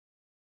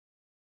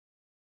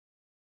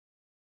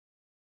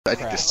I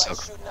think this is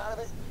so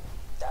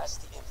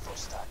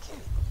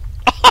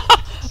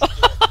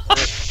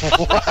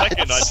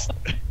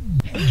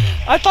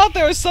I thought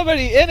there was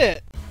somebody in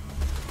it.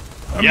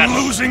 I'm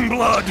losing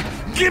blood.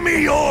 Give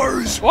me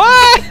yours.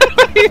 What?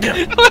 What are you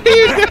doing?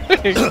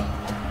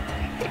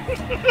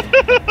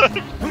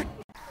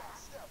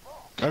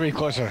 Come in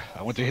closer.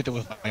 I want to hit it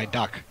with my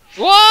duck.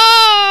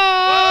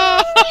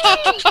 Whoa!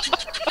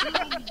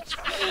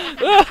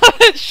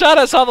 It shot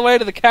us all the way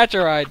to the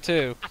catcher ride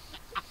too.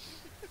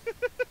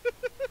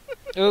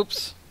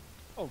 Oops.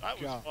 Oh That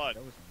was god, fun.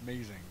 that was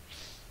amazing.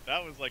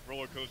 That was like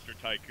Roller Coaster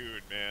Tycoon,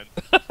 man.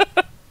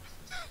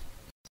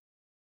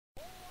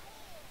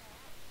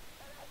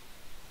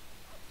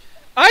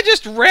 I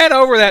just ran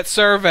over that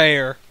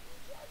surveyor.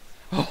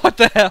 What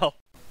the hell?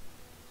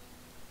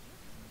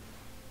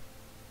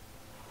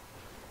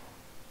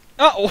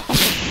 Oh.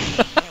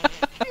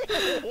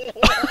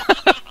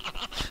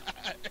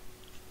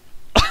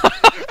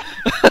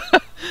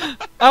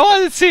 I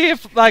wanted to see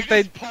if, like,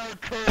 they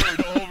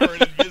parkoured over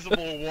an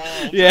invisible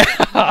wall. Yeah.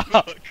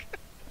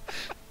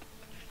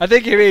 I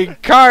think you mean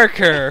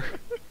Carker.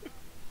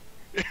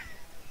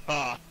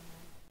 Bad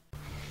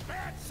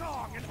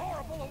song and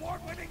horrible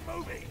award-winning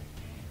movie.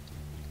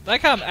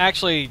 Like I'm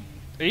actually...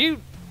 Are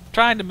you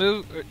trying to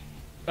move?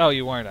 Oh,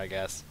 you weren't, I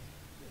guess.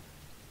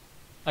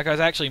 Like I was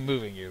actually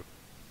moving you.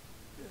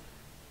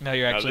 No,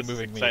 you're actually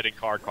moving me. Exciting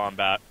car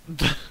combat.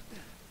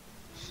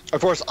 Of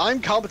course,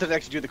 I'm competent to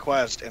actually do the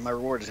quest, and my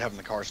reward is having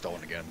the car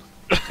stolen again.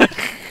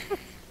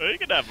 You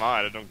can have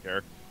mine, I don't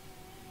care.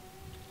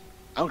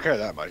 I don't care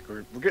that much.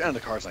 We're getting out of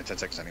the cars in like 10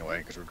 seconds anyway,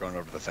 because we're going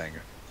over to the thing.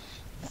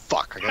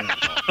 Fuck, I got in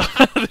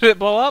the Did it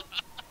blow up?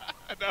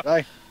 No.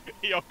 Hey.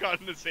 Y'all got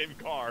in the same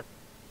car.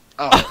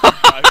 Oh.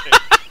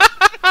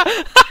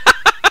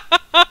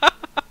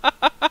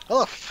 How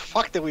the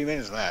fuck did we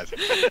manage that?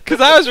 Because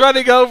I was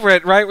running over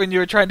it right when you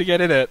were trying to get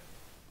in it.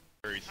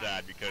 Very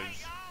sad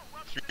because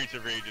Streets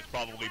of Rage is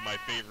probably my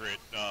favorite,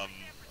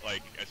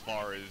 like, as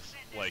far as,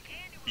 like,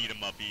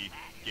 beat-em-up-y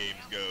games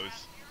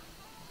goes.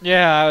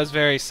 Yeah, I was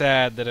very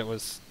sad that it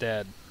was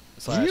dead.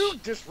 Slash. You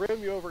just ran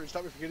me over and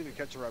stopped me from getting the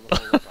catch around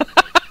before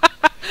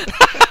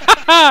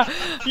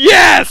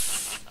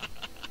Yes!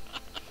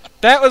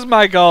 That was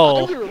my I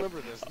goal. do remember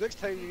this. Next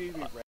time you need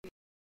me ready.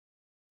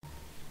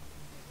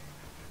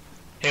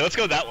 Hey, let's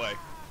go that way.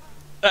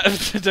 To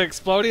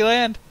Explodey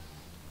Land?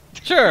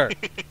 Sure.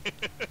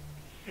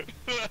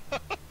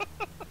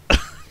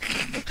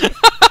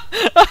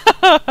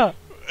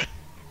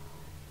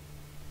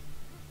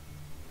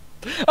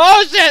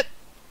 Oh shit!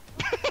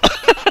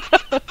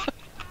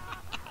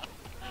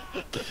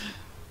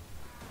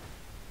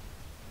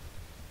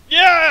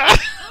 Yeah!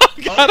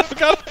 Got him,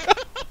 got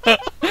him.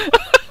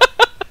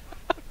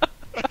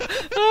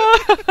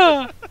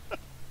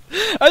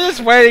 I'm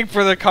just waiting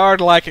for the car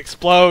to like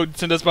explode,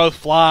 send us both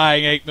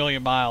flying 8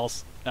 million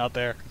miles out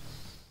there.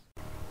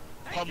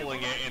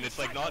 Pummeling it, and it's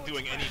like not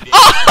doing any damage.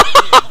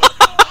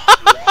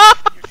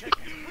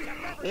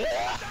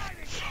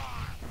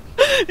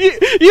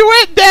 You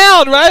went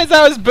down right as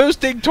I was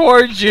boosting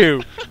towards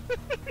you.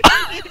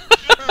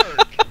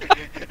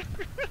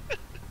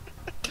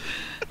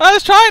 I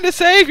was trying to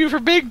save you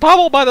from being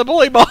pummeled by the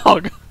bully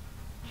bog.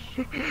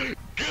 Good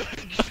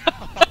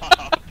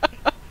job.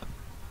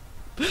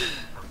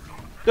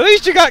 At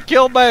least you got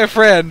killed by a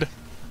friend.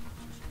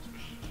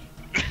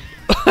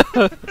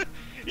 Yeah,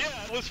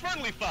 it was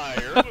friendly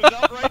fire. It was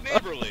outright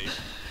neighborly.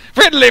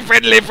 Friendly,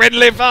 friendly,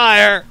 friendly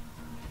fire.